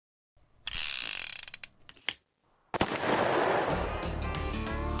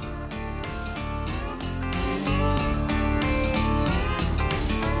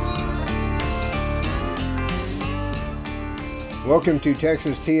Welcome to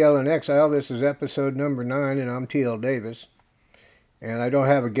Texas TL and Exile. This is episode number 9, and I'm TL Davis. And I don't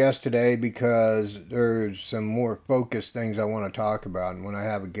have a guest today because there's some more focused things I want to talk about. And when I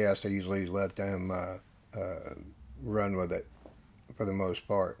have a guest, I usually let them run with it for the most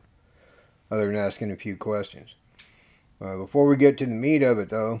part, other than asking a few questions. Before we get to the meat of it,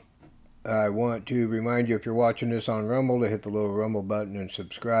 though, I want to remind you, if you're watching this on Rumble, to hit the little Rumble button and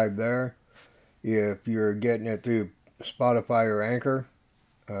subscribe there. If you're getting it through Spotify or Anchor,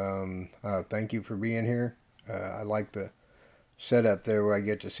 thank you for being here. I like the setup there where I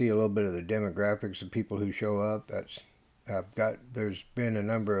get to see a little bit of the demographics of people who show up. There's been a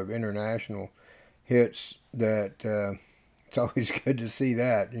number of international hits that it's always good to see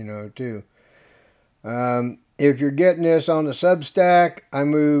that, too. If you're getting this on the Substack,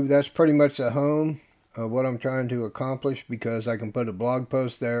 that's pretty much the home of what I'm trying to accomplish, because I can put a blog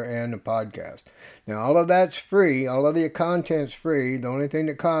post there and a podcast. Now, all of that's free. All of the content's free. The only thing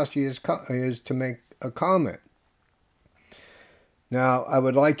that costs you is to make a comment. Now, I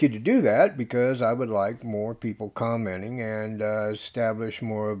would like you to do that because I would like more people commenting and establish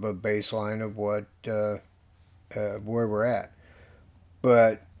more of a baseline of what where we're at.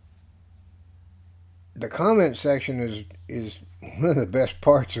 But the comment section is one of the best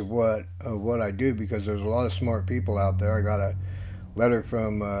parts of what I do, because there's a lot of smart people out there. I got a letter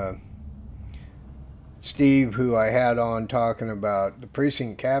from Steve, who I had on talking about the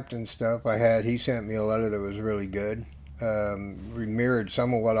precinct captain stuff. He sent me a letter that was really good. Mirrored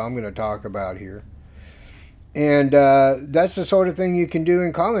some of what I'm going to talk about here. And that's the sort of thing you can do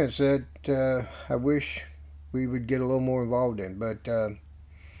in comments that I wish we would get a little more involved in. But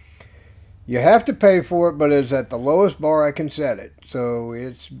you have to pay for it, but it's at the lowest bar I can set it. So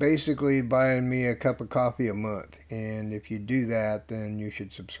it's basically buying me a cup of coffee a month. And if you do that, then you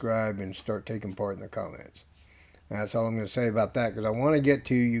should subscribe and start taking part in the comments. That's all I'm going to say about that, because I want to get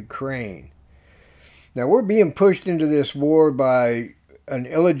to Ukraine. Now, we're being pushed into this war by an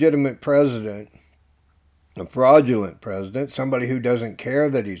illegitimate president, a fraudulent president, somebody who doesn't care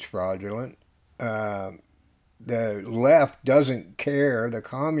that he's fraudulent. The left doesn't care. The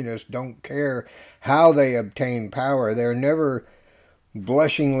communists don't care how they obtain power. They're never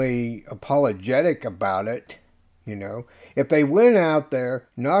blushingly apologetic about it. If they went out there,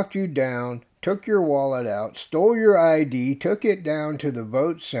 knocked you down, took your wallet out, stole your ID, took it down to the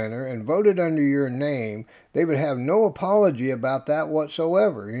vote center, and voted under your name, they would have no apology about that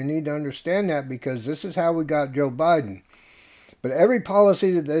whatsoever. You need to understand that, because this is how we got Joe Biden. But every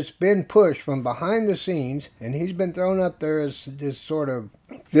policy that's been pushed from behind the scenes, and he's been thrown up there as this sort of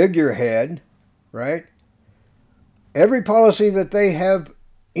figurehead, right? Every policy that they have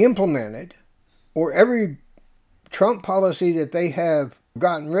implemented, or every Trump policy that they have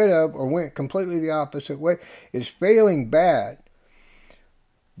gotten rid of or went completely the opposite way, is failing bad.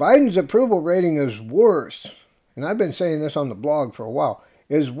 Biden's approval rating is worse, and I've been saying this on the blog for a while,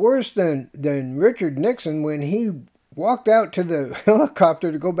 is worse than Richard Nixon when he walked out to the helicopter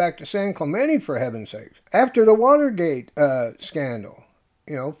to go back to San Clemente, for heaven's sakes, after the Watergate scandal.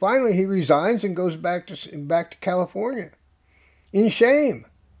 Finally he resigns and goes back to California in shame.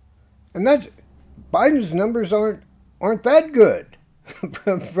 And that's Biden's numbers aren't that good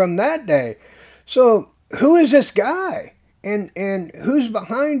from that day. So who is this guy? And who's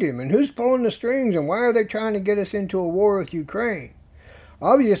behind him? And who's pulling the strings? And why are they trying to get us into a war with Ukraine?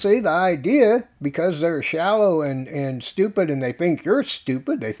 Obviously, the idea, because they're shallow and stupid, and they think you're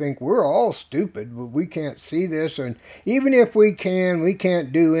stupid, they think we're all stupid, but we can't see this, and even if we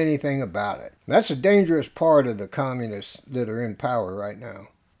can't do anything about it. That's a dangerous part of the communists that are in power right now,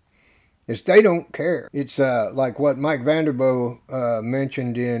 is they don't care. It's like what Mike Vanderboe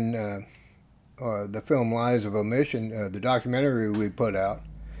mentioned in the film Lies of Omission, the documentary we put out.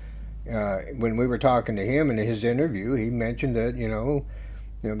 When we were talking to him in his interview, he mentioned that,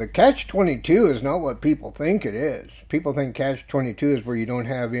 the catch-22 is not what people think it is. People think catch-22 is where you don't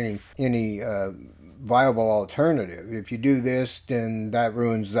have any viable alternative. If you do this, then that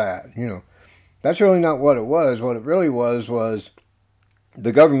ruins that. That's really not what it was. What it really was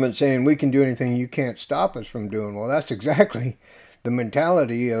the government saying, we can do anything, you can't stop us from doing. Well, that's exactly the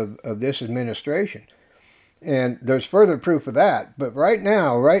mentality of this administration. And there's further proof of that. But right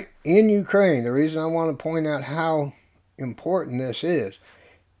now, right in Ukraine, the reason I want to point out how important this is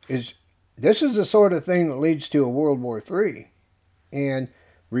this is the sort of thing that leads to a World War III. And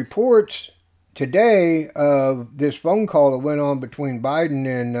reports today of this phone call that went on between Biden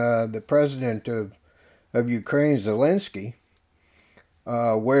and the president of Ukraine, Zelensky,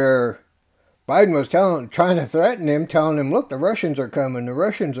 where Biden was trying to threaten him, telling him, look, the Russians are coming, and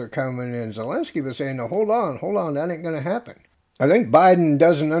Zelensky was saying, no, hold on, that ain't going to happen. I think Biden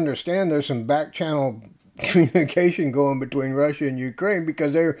doesn't understand there's some back channel communication going between Russia and Ukraine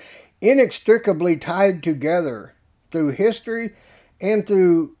because they're inextricably tied together through history and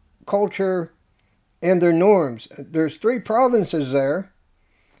through culture and their norms. There's 3 provinces there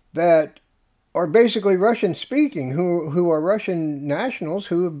that are basically Russian speaking, who are Russian nationals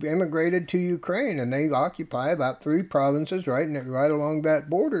who have immigrated to Ukraine, and they occupy about 3 provinces right along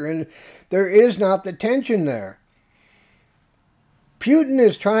that border, and there is not the tension there. Putin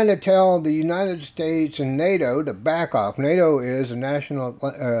is trying to tell the United States and NATO to back off. NATO is a national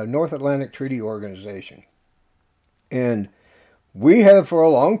North Atlantic Treaty Organization, and we have for a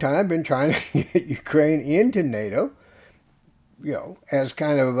long time been trying to get Ukraine into NATO, as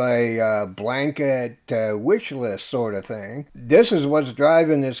kind of a blanket wish list sort of thing. This is what's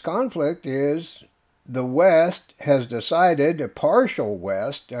driving this conflict is the West has decided, a partial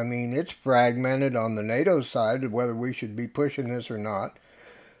West, I mean, it's fragmented on the NATO side of whether we should be pushing this or not.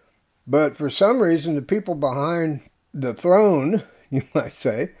 But for some reason, the people behind the throne, you might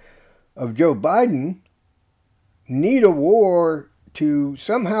say, of Joe Biden need a war to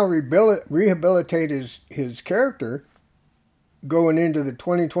somehow rehabilitate his character going into the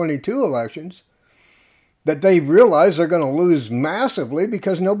 2022 elections, that they realize they're going to lose massively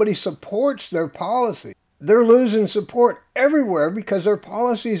because nobody supports their policy. They're losing support everywhere because their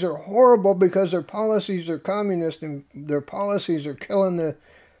policies are horrible, because their policies are communist and their policies are killing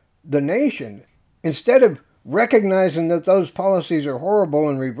the nation. Instead of recognizing that those policies are horrible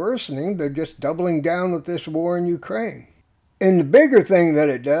and reversing, they're just doubling down with this war in Ukraine. And the bigger thing that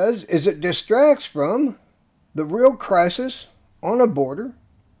it does is it distracts from the real crisis on a border.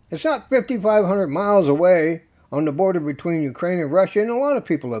 It's not 5,500 miles away on the border between Ukraine and Russia, and a lot of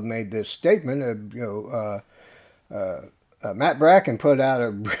people have made this statement. Matt Bracken put out a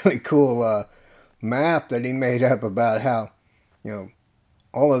really cool map that he made up about how,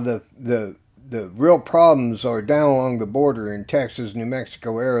 all of the real problems are down along the border in Texas, New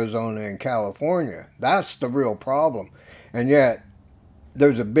Mexico, Arizona, and California. That's the real problem. And yet,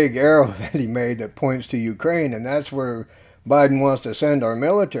 there's a big arrow that he made that points to Ukraine, and that's where Biden wants to send our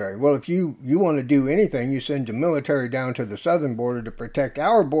military. Well, if you want to do anything, you send the military down to the southern border to protect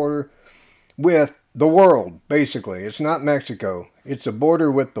our border with the world, basically. It's not Mexico. It's a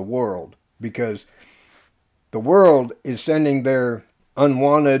border with the world, because the world is sending their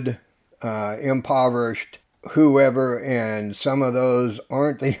unwanted, impoverished whoever, and some of those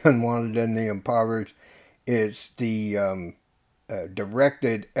aren't the unwanted and the impoverished. It's the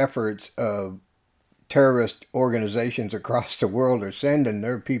directed efforts of terrorist organizations across the world are sending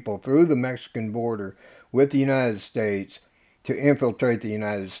their people through the Mexican border with the United States to infiltrate the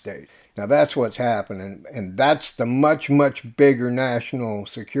United States. Now that's what's happening, and that's the much, much bigger national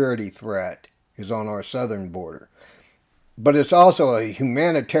security threat is on our southern border. But it's also a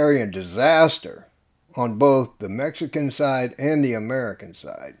humanitarian disaster on both the Mexican side and the American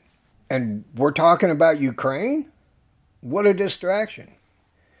side. And we're talking about Ukraine? What a distraction.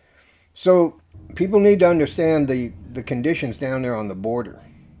 So people need to understand the conditions down there on the border.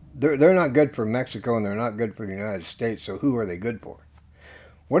 They're not good for Mexico, and they're not good for the United States, so who are they good for?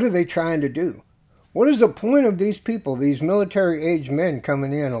 What are they trying to do? What is the point of these people, these military-aged men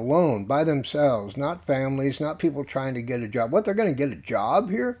coming in alone, by themselves, not families, not people trying to get a job? What, they're going to get a job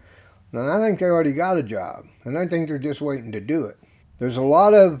here? No, I think they already got a job, and I think they're just waiting to do it. There's a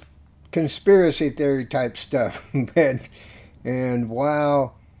lot of conspiracy theory type stuff, and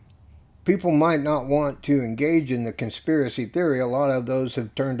while people might not want to engage in the conspiracy theory, a lot of those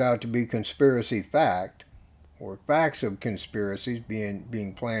have turned out to be conspiracy fact, or facts of conspiracies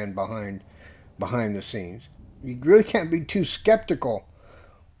being planned behind the scenes. You really can't be too skeptical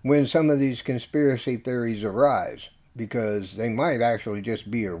when some of these conspiracy theories arise, because they might actually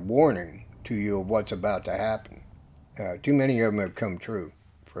just be a warning to you of what's about to happen. Too many of them have come true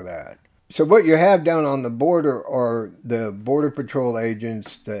for that. So what you have down on the border are the Border Patrol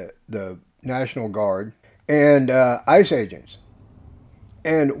agents, the National Guard, and ICE agents.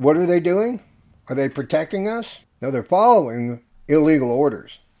 And what are they doing? Are they protecting us? No, they're following illegal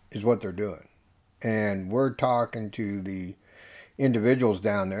orders is what they're doing. And we're talking to the individuals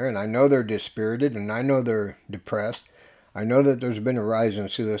down there, and I know they're dispirited, and I know they're depressed. I know that there's been a rise in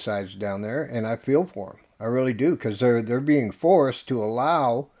suicides down there, and I feel for them. I really do, because they're being forced to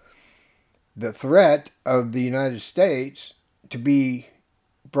allow the threat of the United States to be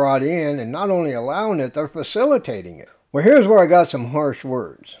brought in, and not only allowing it, they're facilitating it. Well, here's where I got some harsh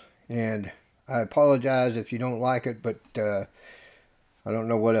words, and I apologize if you don't like it, but I don't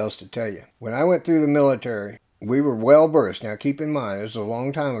know what else to tell you. When I went through the military, we were well versed. Now keep in mind, this is a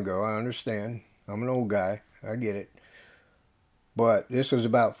long time ago, I understand. I'm an old guy, I get it. But this was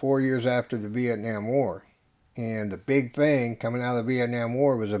about 4 years after the Vietnam War. And the big thing coming out of the Vietnam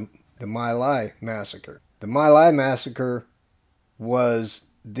War was the My Lai massacre. The My Lai massacre was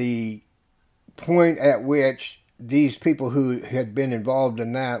the point at which these people who had been involved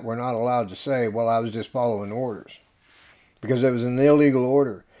in that were not allowed to say, well, I was just following orders. Because it was an illegal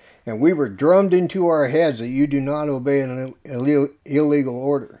order. And we were drummed into our heads that you do not obey an illegal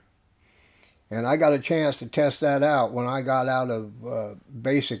order. And I got a chance to test that out when I got out of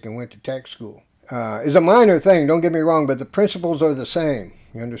basic and went to tech school. It's a minor thing, don't get me wrong, but the principles are the same.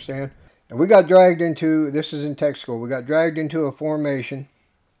 You understand? And we got dragged into, this is in tech school, we got dragged into a formation,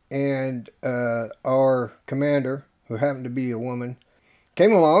 and our commander, who happened to be a woman,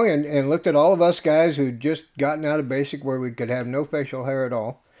 came along and looked at all of us guys who'd just gotten out of basic where we could have no facial hair at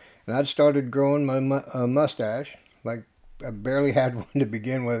all. And I'd started growing my mustache, like I barely had one to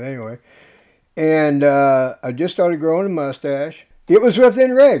begin with anyway. And I just started growing a mustache. It was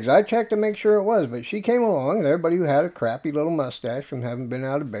within regs. I checked to make sure it was, but she came along, and everybody who had a crappy little mustache from having been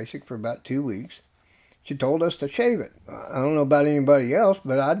out of basic for about 2 weeks, she told us to shave it. I don't know about anybody else,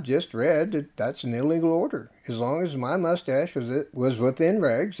 but I just read that that's an illegal order. As long as my mustache was within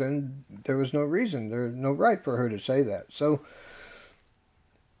regs, and there was no reason, there's no right for her to say that. So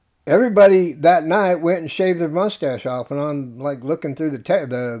everybody that night went and shaved their mustache off, and I'm like looking through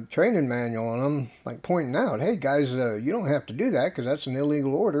the training manual, and I'm like pointing out, hey guys, you don't have to do that because that's an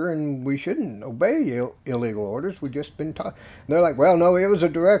illegal order, and we shouldn't obey illegal orders. We've just been taught. They're like, well, no, it was a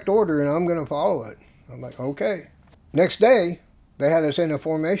direct order, and I'm going to follow it. I'm like, okay. Next day, they had us in a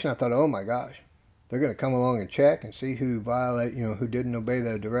formation. I thought, oh my gosh, they're going to come along and check and see who who didn't obey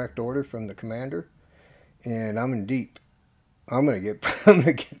the direct order from the commander, and I'm in deep. I'm gonna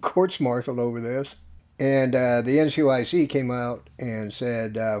get courts-martialed over this. And the NCOIC came out and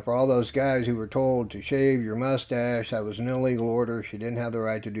said, for all those guys who were told to shave your mustache, that was an illegal order. She didn't have the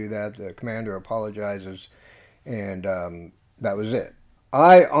right to do that. The commander apologizes, and that was it.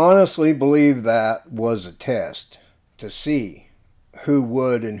 I honestly believe that was a test to see who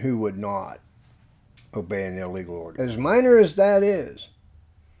would and who would not obey an illegal order. As minor as that is,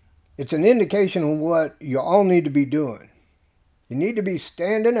 it's an indication of what you all need to be doing. You need to be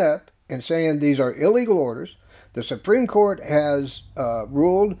standing up and saying these are illegal orders. The Supreme Court has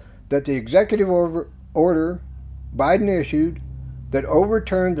ruled that the executive order Biden issued that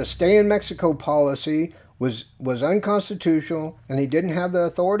overturned the stay in Mexico policy was unconstitutional, and he didn't have the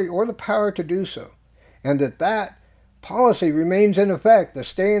authority or the power to do so. And that policy remains in effect, the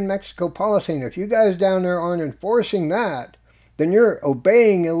stay in Mexico policy. And if you guys down there aren't enforcing that, then you're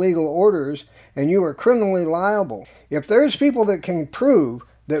obeying illegal orders and you are criminally liable. If there's people that can prove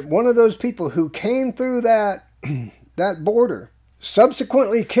that one of those people who came through that border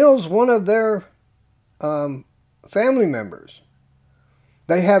subsequently kills one of their family members,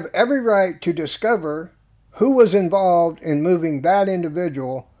 they have every right to discover who was involved in moving that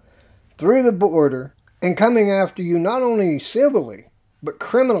individual through the border and coming after you not only civilly, but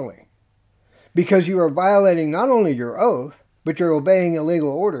criminally, because you are violating not only your oath, but you're obeying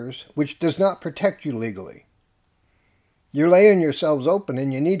illegal orders, which does not protect you legally. You're laying yourselves open,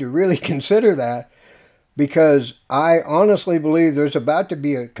 and you need to really consider that, because I honestly believe there's about to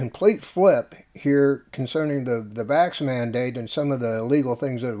be a complete flip here concerning the vax mandate and some of the illegal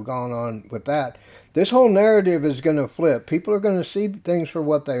things that have gone on with that. This whole narrative is going to flip. People are going to see things for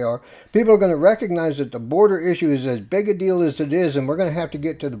what they are. People are going to recognize that the border issue is as big a deal as it is, and we're going to have to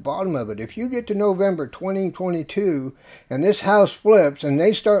get to the bottom of it. If you get to November 2022 and this House flips and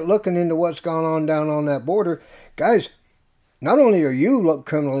they start looking into what's gone on down on that border, guys, not only are you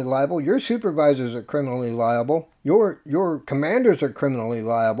criminally liable, your supervisors are criminally liable, your commanders are criminally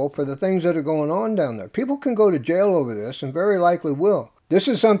liable for the things that are going on down there. People can go to jail over this, and very likely will. This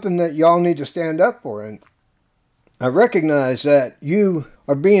is something that y'all need to stand up for, and I recognize that you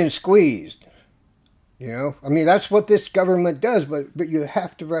are being squeezed. You know, I mean, that's what this government does, but you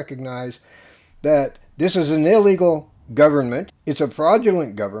have to recognize that this is an illegal government. It's a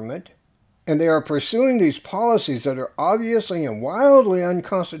fraudulent government. And they are pursuing these policies that are obviously and wildly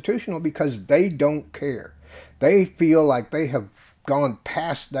unconstitutional because they don't care. They feel like they have gone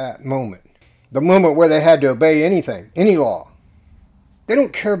past that moment. The moment where they had to obey anything, any law. They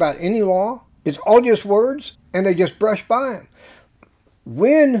don't care about any law. It's all just words, and they just brush by them.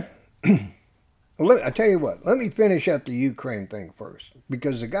 When, I tell you what, let me finish up the Ukraine thing first.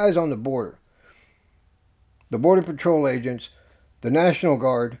 Because the guys on the border, the Border Patrol agents, the National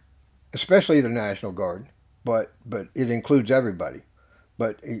Guard, especially the National Guard, but it includes everybody.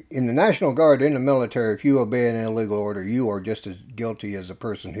 But in the National Guard, in the military, if you obey an illegal order, you are just as guilty as the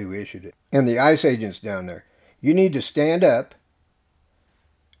person who issued it. And the ICE agents down there, you need to stand up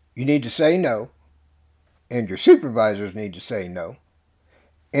You need to say no, and your supervisors need to say no.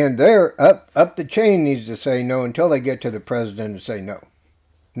 And they're up the chain needs to say no until they get to the president and say no.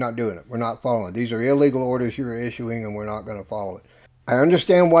 Not doing it. We're not following it. These are illegal orders you're issuing and we're not going to follow it. I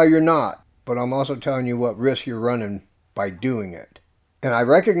understand why you're not, but I'm also telling you what risk you're running by doing it. And I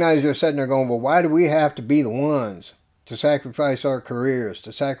recognize you're sitting there going, well, why do we have to be the ones to sacrifice our careers,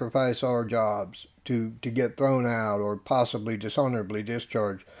 to sacrifice our jobs, to get thrown out or possibly dishonorably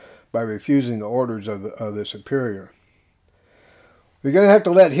discharged by refusing the orders of the superior? We're going to have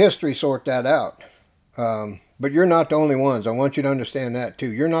to let history sort that out. But you're not the only ones. I want you to understand that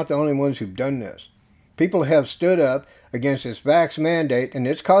too. You're not the only ones who've done this. People have stood up against this vax mandate, and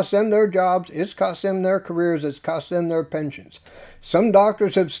it's cost them their jobs, it's cost them their careers, it's cost them their pensions. Some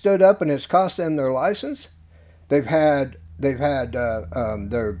doctors have stood up, and it's cost them their license. They've had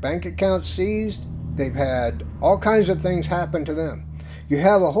their bank accounts seized. They've had all kinds of things happen to them. You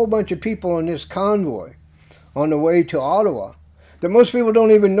have a whole bunch of people in this convoy on the way to Ottawa that most people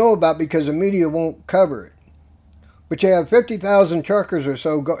don't even know about because the media won't cover it. But you have 50,000 truckers or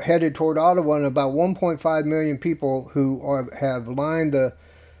so headed toward Ottawa, and about 1.5 million people who have lined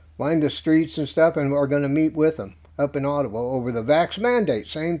the streets and stuff and are going to meet with them up in Ottawa over the vax mandate.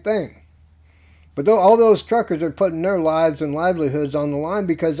 Same thing. But all those truckers are putting their lives and livelihoods on the line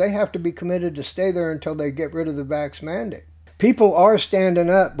because they have to be committed to stay there until they get rid of the vax mandate. People are standing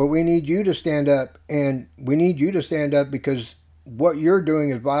up, but we need you to stand up, and we need you to stand up because what you're doing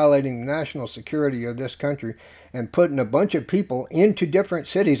is violating the national security of this country and putting a bunch of people into different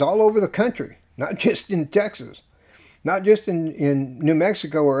cities all over the country, not just in Texas, not just in New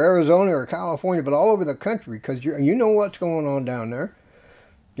Mexico or Arizona or California, but all over the country because you know what's going on down there.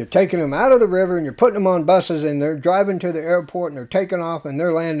 You're taking them out of the river and you're putting them on buses and they're driving to the airport and they're taking off and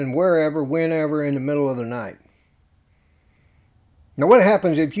they're landing wherever, whenever in the middle of the night. Now, what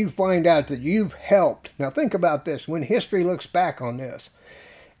happens if you find out that you've helped? Now, think about this. When history looks back on this,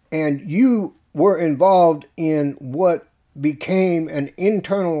 and you were involved in what became an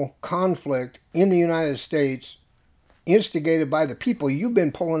internal conflict in the United States, instigated by the people you've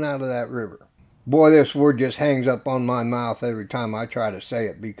been pulling out of that river. Boy, this word just hangs up on my mouth every time I try to say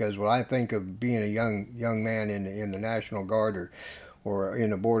it, because when I think of being a young man in the National Guard or in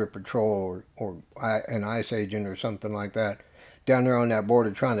the Border Patrol or an ICE agent or something like that, down there on that border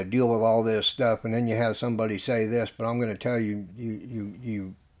trying to deal with all this stuff, and then you have somebody say this, but I'm going to tell you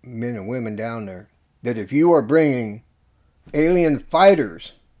men and women down there, that if you are bringing alien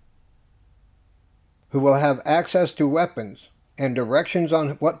fighters who will have access to weapons and directions on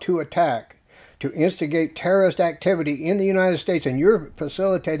what to attack to instigate terrorist activity in the United States, and you're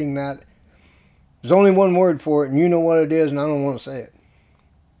facilitating that, there's only one word for it, and you know what it is, and I don't want to say it.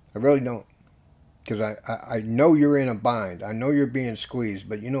 I really don't. Because I know you're in a bind. I know you're being squeezed.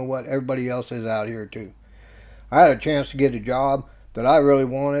 But you know what? Everybody else is out here too. I had a chance to get a job that I really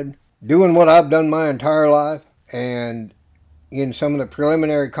wanted, doing what I've done my entire life. And in some of the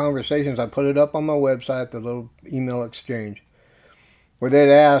preliminary conversations, I put it up on my website, the little email exchange, where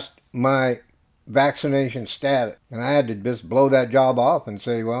they'd asked my vaccination status. And I had to just blow that job off and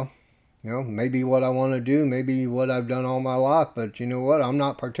say, well, maybe what I want to do, maybe what I've done all my life, but you know what? I'm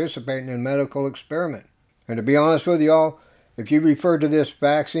not participating in a medical experiment. And to be honest with y'all, if you refer to this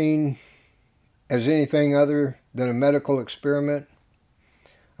vaccine as anything other than a medical experiment,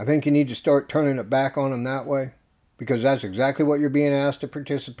 I think you need to start turning it back on them that way, because that's exactly what you're being asked to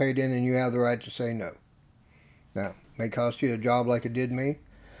participate in, and you have the right to say no. Now, it may cost you a job like it did me,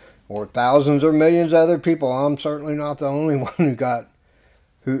 or thousands or millions of other people. I'm certainly not the only one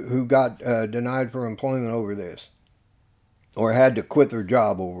who got denied for employment over this, or had to quit their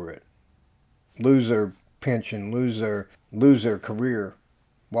job over it, lose their pension, lose their career,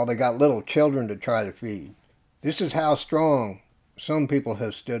 while they got little children to try to feed. This is how strong some people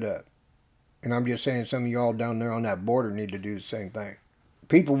have stood up. And I'm just saying some of y'all down there on that border need to do the same thing.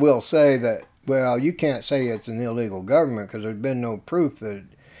 People will say that, well, you can't say it's an illegal government because there's been no proof that...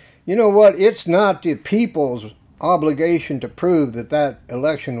 You know what? It's not the people's obligation to prove that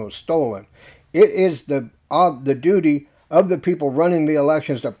election was stolen. It is the duty of the people running the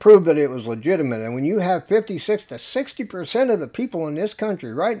elections to prove that it was legitimate. And when you have 56 to 60% of the people in this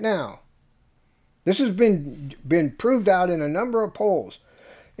country right now, this has been proved out in a number of polls,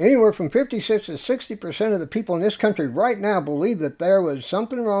 anywhere from 56 to 60% of the people in this country right now believe that there was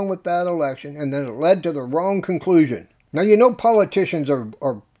something wrong with that election and that it led to the wrong conclusion. Now, you know politicians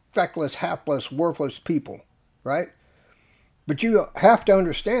are feckless, hapless, worthless people, right? But you have to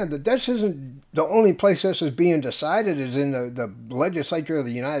understand that this isn't the only place this is being decided is in the legislature of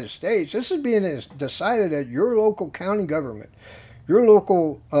the United States. This is being decided at your local county government, your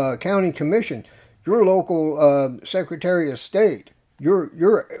local county commission, your local secretary of state,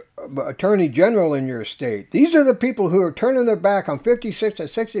 your attorney general in your state. These are the people who are turning their back on 56 to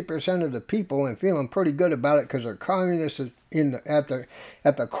 60% of the people and feeling pretty good about it because they're communists at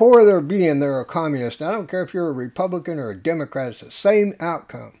the core of their being. They're a communist. And I don't care if you're a Republican or a Democrat. It's the same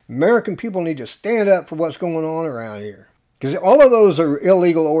outcome. American people need to stand up for what's going on around here, because all of those are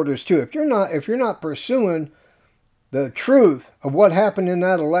illegal orders too. If you're not pursuing the truth of what happened in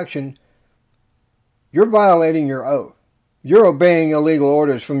that election, you're violating your oath. You're obeying illegal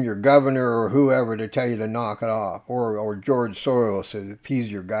orders from your governor or whoever to tell you to knock it off. Or George Soros, if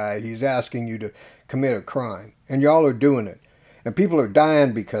he's your guy, he's asking you to commit a crime. And y'all are doing it. And people are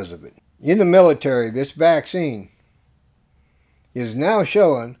dying because of it. In the military, this vaccine is now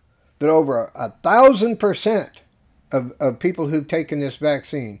showing that over 1,000% of people who've taken this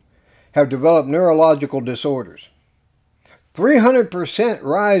vaccine have developed neurological disorders. 300%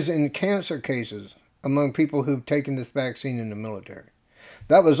 rise in cancer cases among people who've taken this vaccine in the military.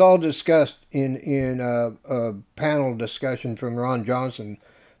 That was all discussed in a panel discussion from Ron Johnson,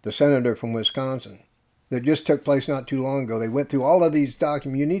 the senator from Wisconsin, that just took place not too long ago. They went through all of these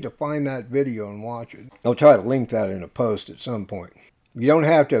documents. You need to find that video and watch it. I'll try to link that in a post at some point. You don't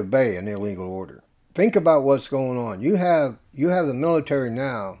have to obey an illegal order. Think about what's going on. You have the military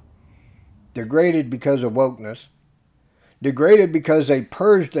now degraded because of wokeness, degraded because they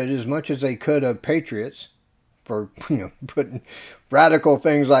purged it as much as they could of patriots for putting radical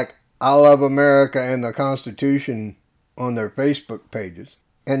things like "I love America" and the Constitution on their Facebook pages.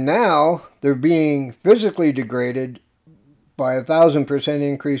 And now they're being physically degraded by 1,000%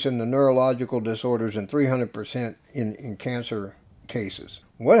 increase in the neurological disorders and 300% in cancer cases.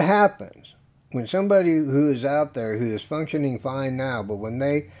 What happens when somebody who is out there who is functioning fine now, but when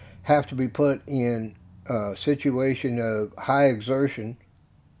they have to be put in a situation of high exertion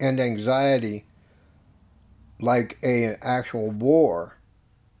and anxiety, like an actual war,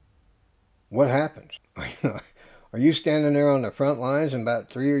 what happens? Are you standing there on the front lines and about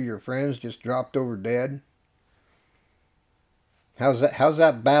 3 of your friends just dropped over dead? How's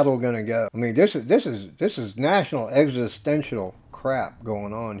that battle going to go? I mean, this is national existential crap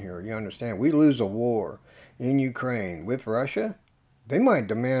going on here. You understand? We lose a war in Ukraine with Russia, they might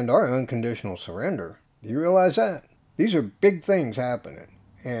demand our unconditional surrender. Do you realize that? These are big things happening.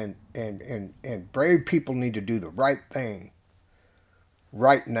 And brave people need to do the right thing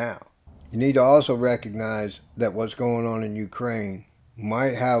right now. You need to also recognize that what's going on in Ukraine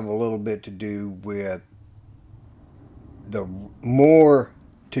might have a little bit to do with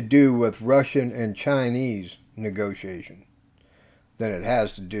Russian and Chinese negotiation than it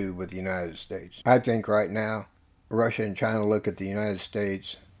has to do with the United States. I think right now, Russia and China look at the United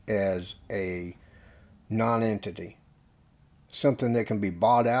States as a non-entity, something that can be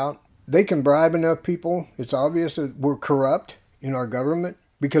bought out. They can bribe enough people. It's obvious that we're corrupt in our government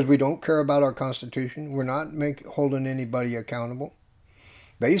because we don't care about our Constitution. We're not holding anybody accountable.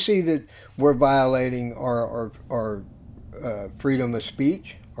 They see that we're violating our freedom of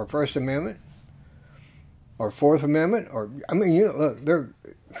speech, our First Amendment, our Fourth Amendment,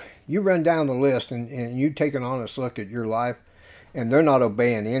 you run down the list and you take an honest look at your life, and they're not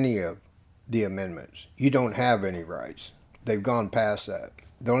obeying any of the amendments. You don't have any rights. They've gone past that.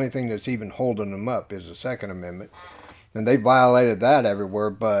 The only thing that's even holding them up is the Second Amendment, and they violated that everywhere,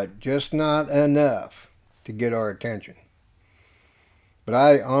 but just not enough to get our attention. But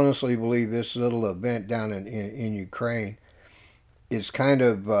I honestly believe this little event down in Ukraine is kind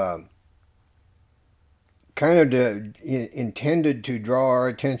of intended to draw our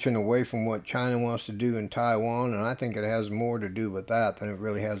attention away from what China wants to do in Taiwan, and I think it has more to do with that than it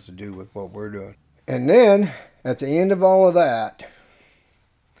really has to do with what we're doing. And then, at the end of all of that,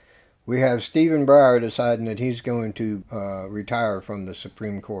 we have Stephen Breyer deciding that he's going to retire from the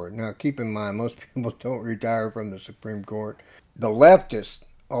Supreme Court. Now, keep in mind, most people don't retire from the Supreme Court. The leftists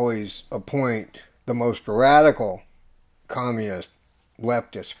always appoint the most radical communist,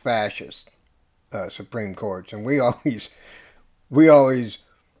 leftist, fascist Supreme Courts, and we always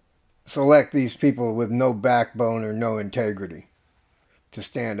select these people with no backbone or no integrity to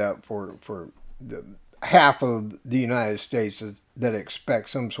stand up for the half of the United States that expect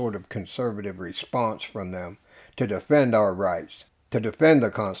some sort of conservative response from them to defend our rights, to defend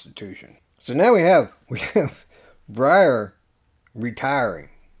the Constitution. So now we have Breyer retiring,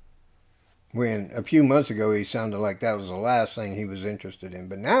 when a few months ago he sounded like that was the last thing he was interested in.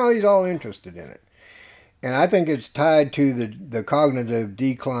 But now he's all interested in it. And I think it's tied to the cognitive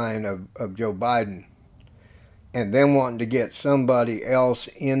decline of Joe Biden and them wanting to get somebody else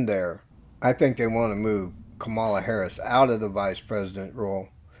in there. I think they want to move Kamala Harris out of the vice president role,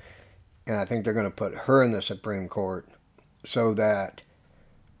 and I think they're going to put her in the Supreme Court so that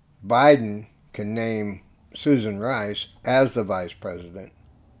Biden can name Susan Rice as the vice president,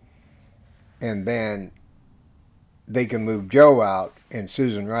 and then they can move Joe out, and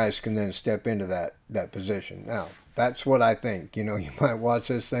Susan Rice can then step into that position. Now, that's what I think. You know, you might watch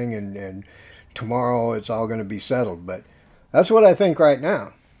this thing, and tomorrow it's all going to be settled, but that's what I think right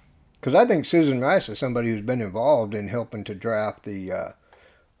now. Because I think Susan Rice is somebody who's been involved in helping to draft the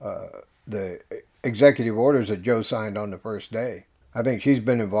executive orders that Joe signed on the first day. I think she's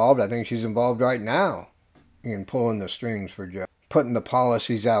been involved. I think she's involved right now in pulling the strings for Joe, putting the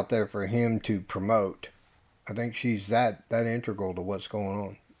policies out there for him to promote. I think she's that integral to what's going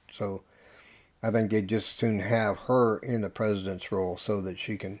on. So I think they'd just soon have her in the president's role so that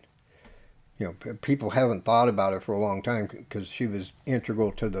she can, you know, people haven't thought about her for a long time because she was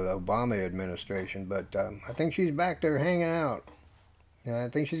integral to the Obama administration. But I think she's back there hanging out. And I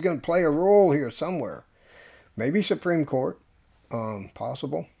think she's going to play a role here somewhere. Maybe Supreme Court,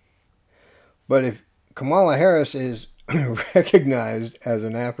 possible. But if Kamala Harris is recognized as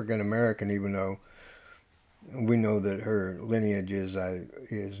an African American, even though we know that her lineage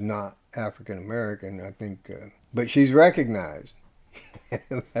is not African American, I think, but she's recognized.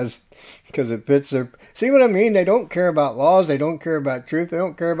 That's because it fits their. See what I mean? They don't care about laws. They don't care about truth. They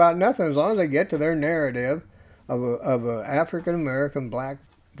don't care about nothing as long as they get to their narrative of a African American black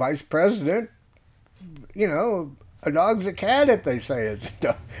vice president. You know, a dog's a cat if they say it's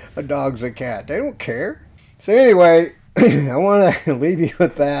a dog's a cat. They don't care. So anyway, I want to leave you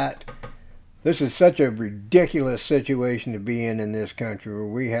with that. This is such a ridiculous situation to be in this country where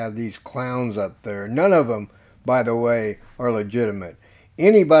we have these clowns up there. None of them, by the way, are legitimate.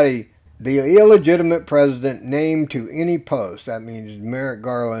 Anybody, the illegitimate president named to any post, that means Merrick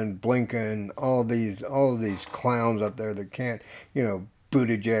Garland, Blinken, all of these clowns up there that can't, you know,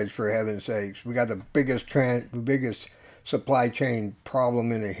 Buttigieg, for heaven's sakes. We got the biggest supply chain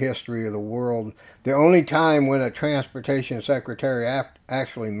problem in the history of the world. The only time when a transportation secretary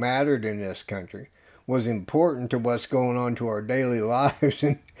actually mattered in this country was important to what's going on to our daily lives,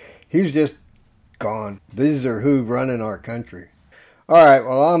 and he's just gone. These are who running our country. All right,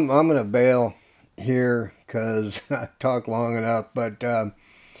 well, I'm going to bail here because I talked long enough, but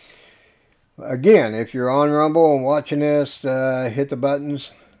again, if you're on Rumble and watching this, hit the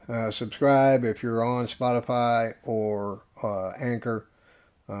buttons. Subscribe if you're on Spotify or Anchor.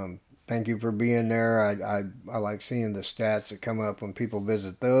 Thank you for being there. I like seeing the stats that come up when people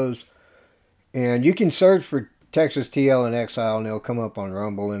visit those. And you can search for Texas TL and Exile, and it'll come up on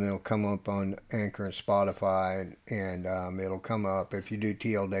Rumble, and it'll come up on Anchor and Spotify, and it'll come up. If you do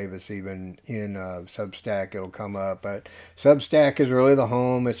TL Davis even in Substack, it'll come up. But Substack is really the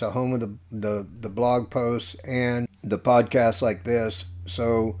home. It's a home of the blog posts and the podcasts like this.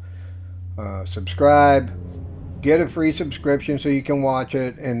 So subscribe, get a free subscription so you can watch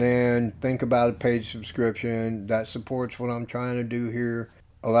it, and then think about a paid subscription. That supports what I'm trying to do here.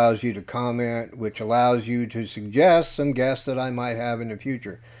 Allows you to comment, which allows you to suggest some guests that I might have in the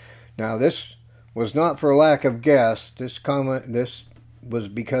future. Now, this was not for lack of guests. This was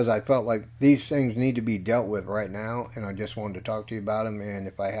because I felt like these things need to be dealt with right now, and I just wanted to talk to you about them. And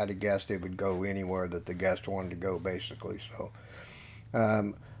if I had a guest, it would go anywhere that the guest wanted to go, basically. So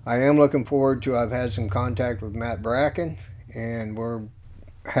I am looking forward to. I've had some contact with Matt Bracken, and we're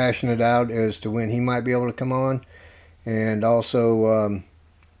hashing it out as to when he might be able to come on, and also.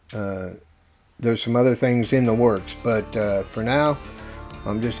 There's some other things in the works, but for now,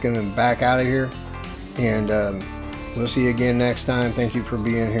 I'm just going to back out of here, and we'll see you again next time. Thank you for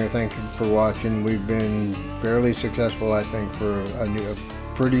being here. Thank you for watching. We've been fairly successful, I think, for a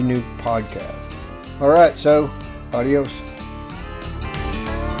pretty new podcast. All right, so adios.